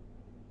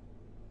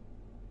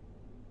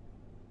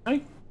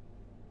I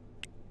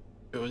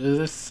go to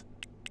this.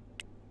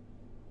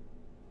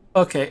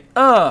 Okay,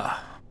 where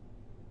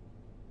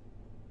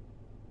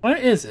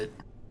is it?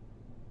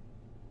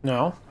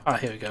 No. Ah,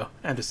 here we go.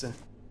 Anderson.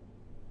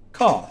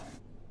 Call.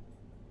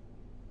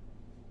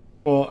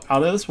 For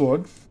out of this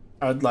ward,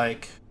 I'd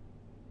like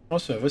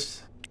more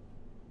service.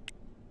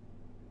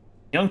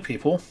 Young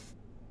people.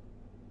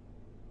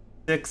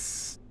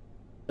 6.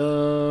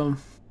 7.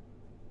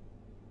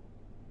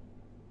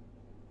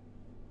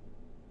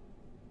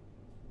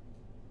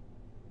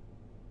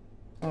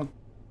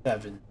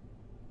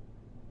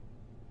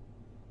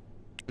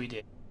 3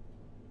 days.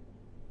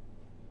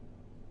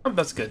 Oh,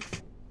 that's good.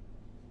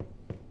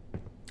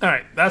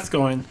 Alright, that's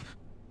going.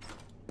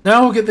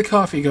 Now we'll get the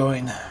coffee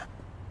going.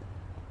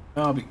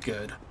 That'll be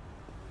good.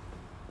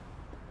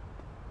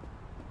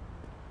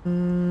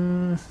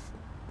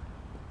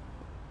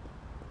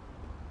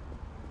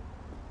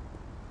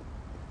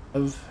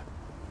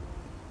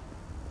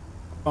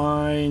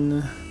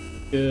 Fine.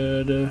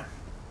 Good.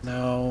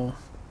 No.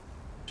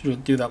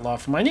 Should do that law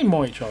for me. I need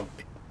more HR.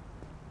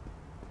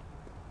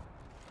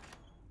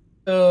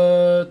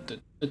 Alright.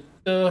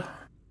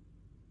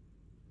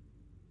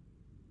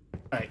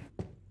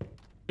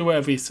 Do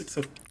whatever he's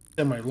except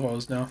my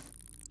laws now.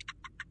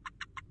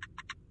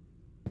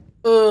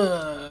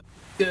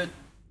 Good.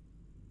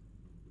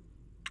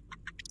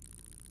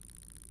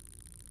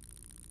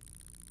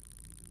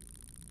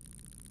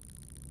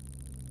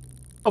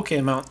 Okay,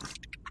 amount.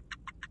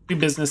 2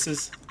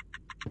 businesses.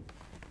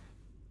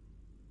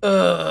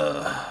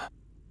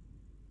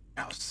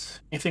 House.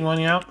 Anything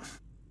running out?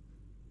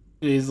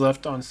 2 days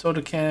left on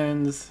soda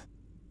cans.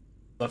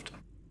 Left on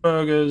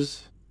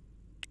burgers.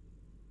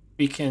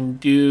 We can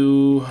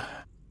do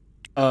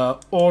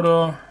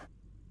order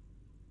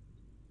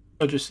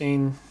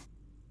purchasing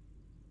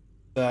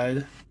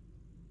side.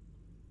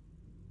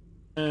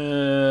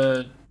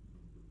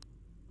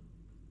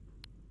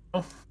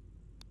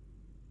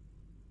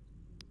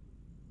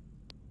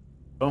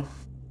 Oh.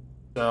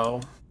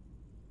 So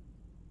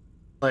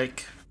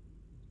like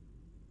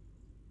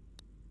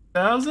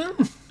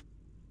 1,000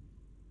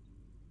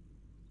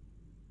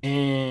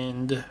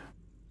 and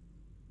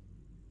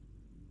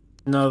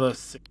another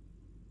 6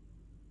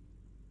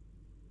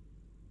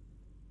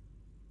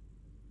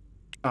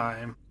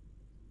 time.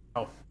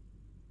 Oh.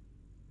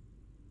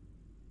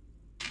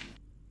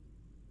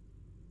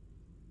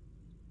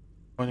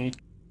 $20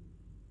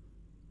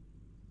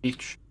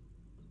 each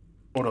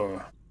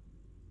order.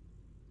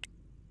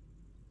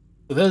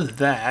 So there's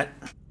that.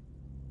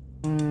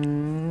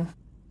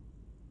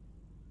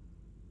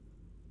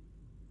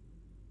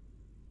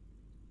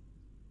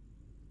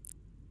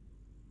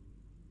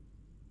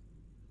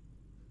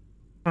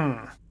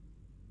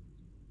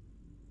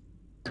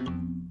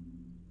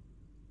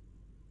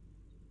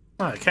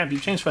 Oh, it can't be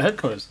changed for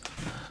headquarters.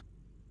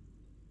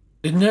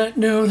 Did not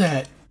know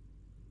that.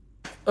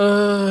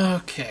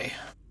 Okay.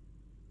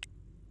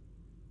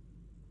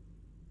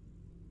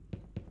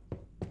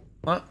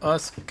 Let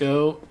us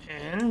go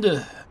and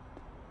I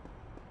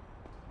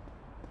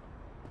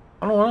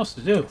don't know what else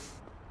to do.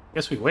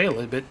 Guess we wait a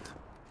little bit.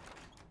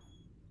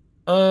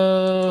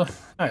 Alright,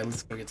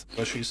 let's go get some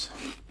groceries.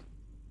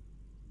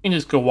 You can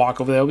just go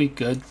walk over there, we'll be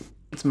good.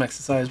 Get some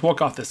exercise,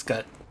 walk off this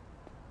gut.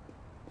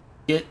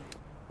 Get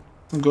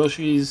some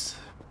groceries.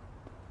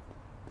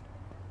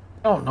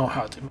 I don't know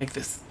how to make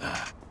this.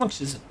 How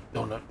much is a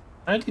donut?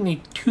 I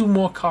need 2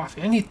 more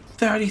coffee. I need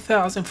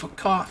 30,000 for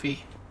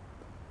coffee.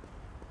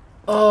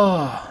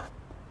 Oh,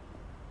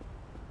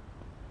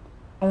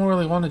 I don't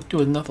really want to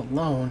do another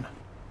loan.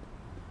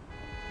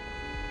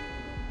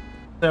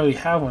 I already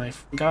have one. I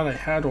forgot I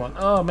had one.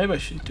 Oh, maybe I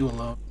should do a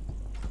loan.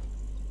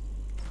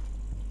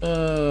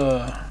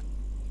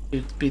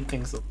 It'd speed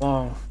things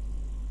along.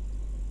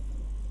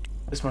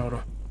 This my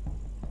order.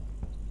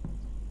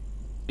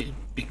 It'd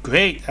be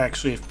great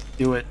actually if I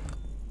do it.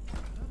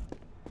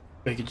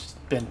 I could just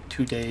spend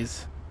 2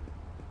 days.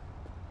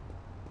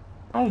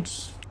 I'll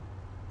just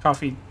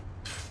coffee.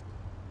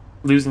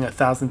 Losing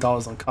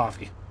 $1,000 on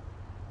coffee.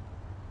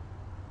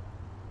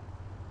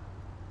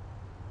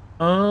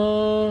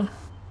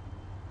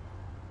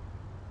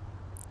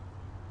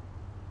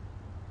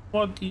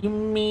 What do you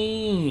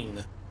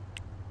mean?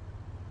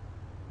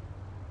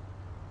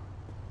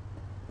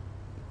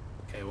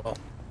 Okay, well.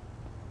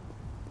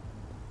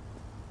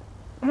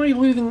 Am I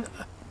losing?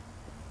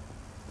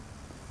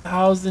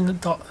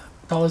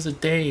 $1,000 a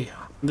day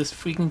on this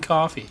freaking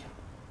coffee.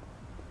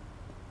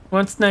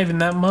 Well, it's not even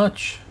that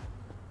much.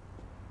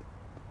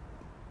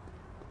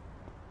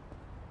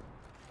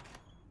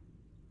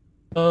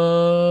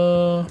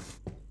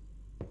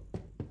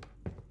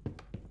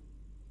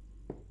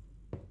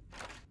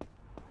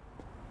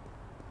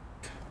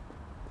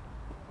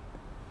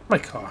 My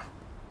car.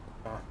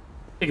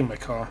 Taking my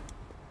car.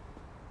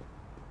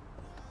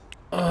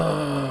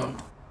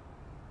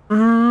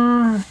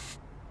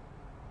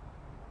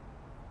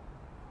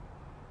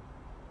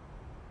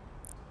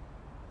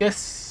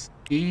 Guess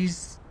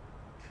he's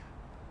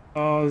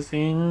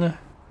causing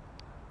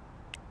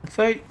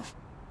insight.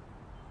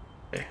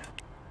 Okay.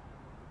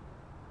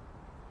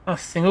 A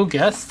single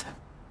guest?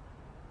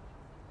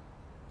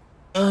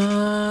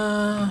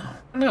 Why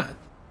not?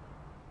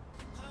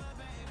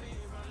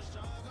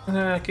 I'm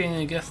not getting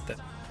a guest that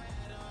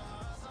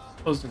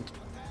wasn't.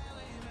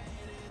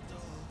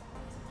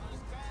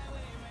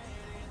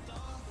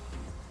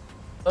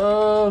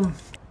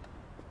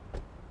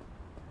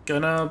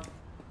 Gonna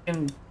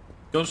and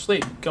go to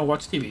sleep. Go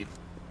watch TV.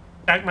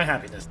 Stack my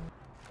happiness.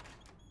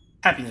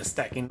 Happiness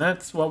stacking.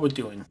 That's what we're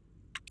doing.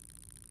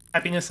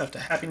 Happiness after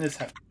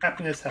happiness after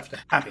happiness after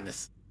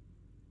happiness.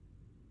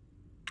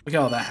 Look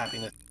at all that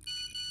happiness.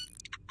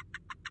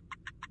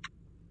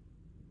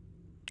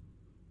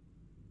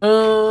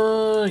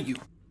 You.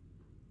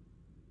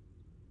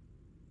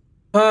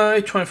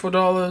 Hi,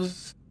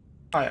 $24.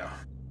 Higher.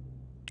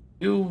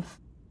 You.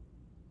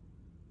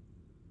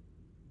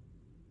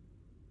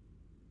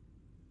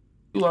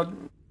 You are.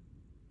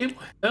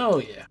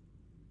 Hell yeah.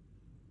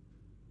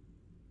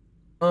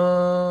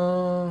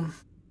 No,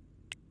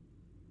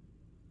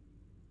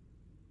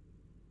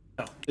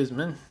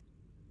 Isman.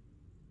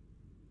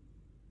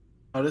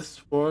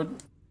 Artist board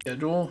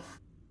schedule.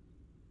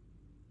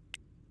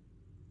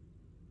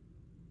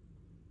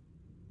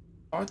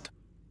 What?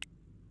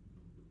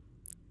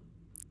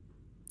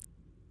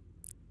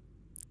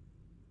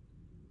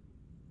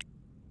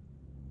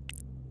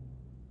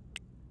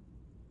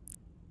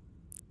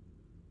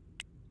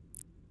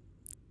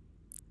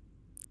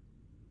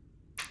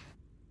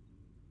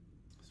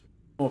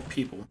 More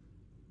people.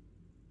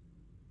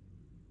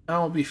 That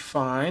will be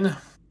fine.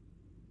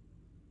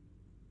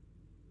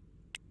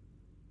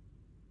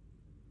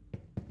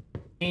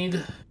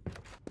 Need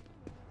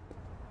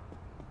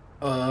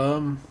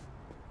I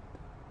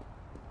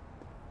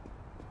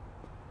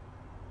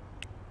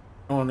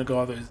want to go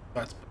other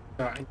spots,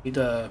 but I need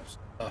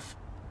stuff.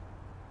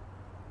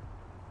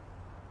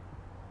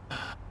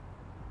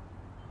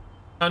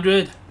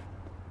 100.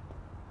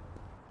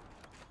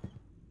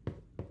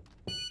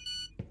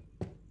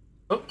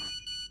 Oh.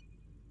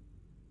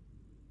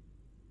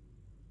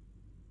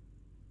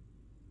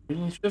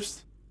 Reading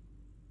shifts.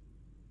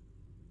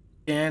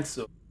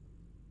 Cancel.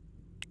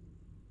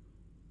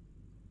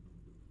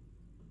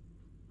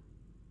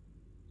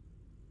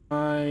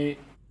 My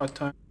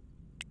part-time.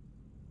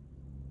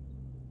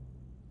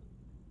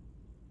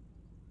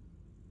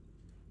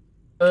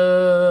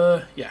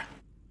 Yeah.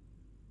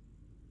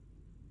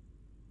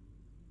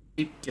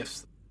 Keep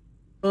gifts.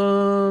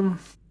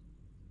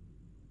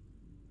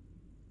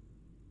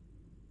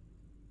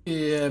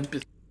 Yeah,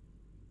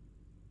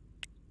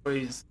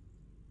 please.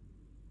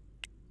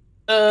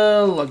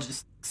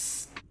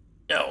 Logistics.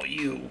 No,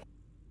 you.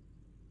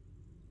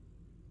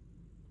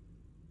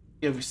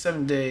 Every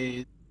 7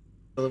 days.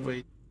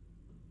 Delivery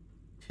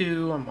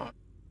 2. I'm on.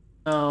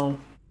 No.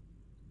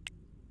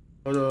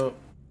 Photo.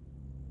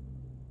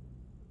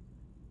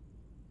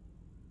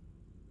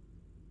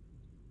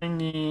 I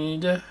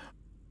need.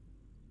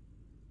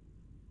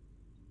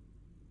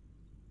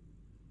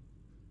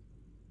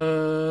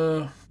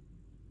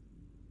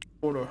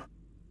 Order.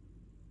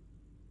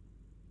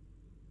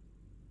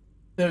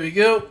 There we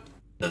go.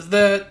 Does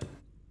that.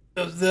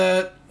 Does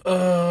that.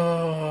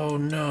 Oh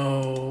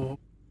no.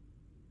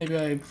 Maybe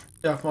I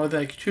got more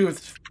than I could chew with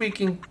this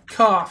freaking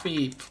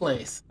coffee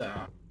place.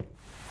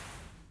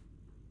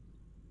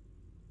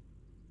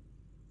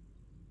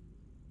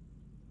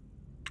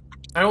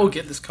 I will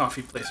get this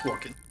coffee place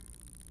working.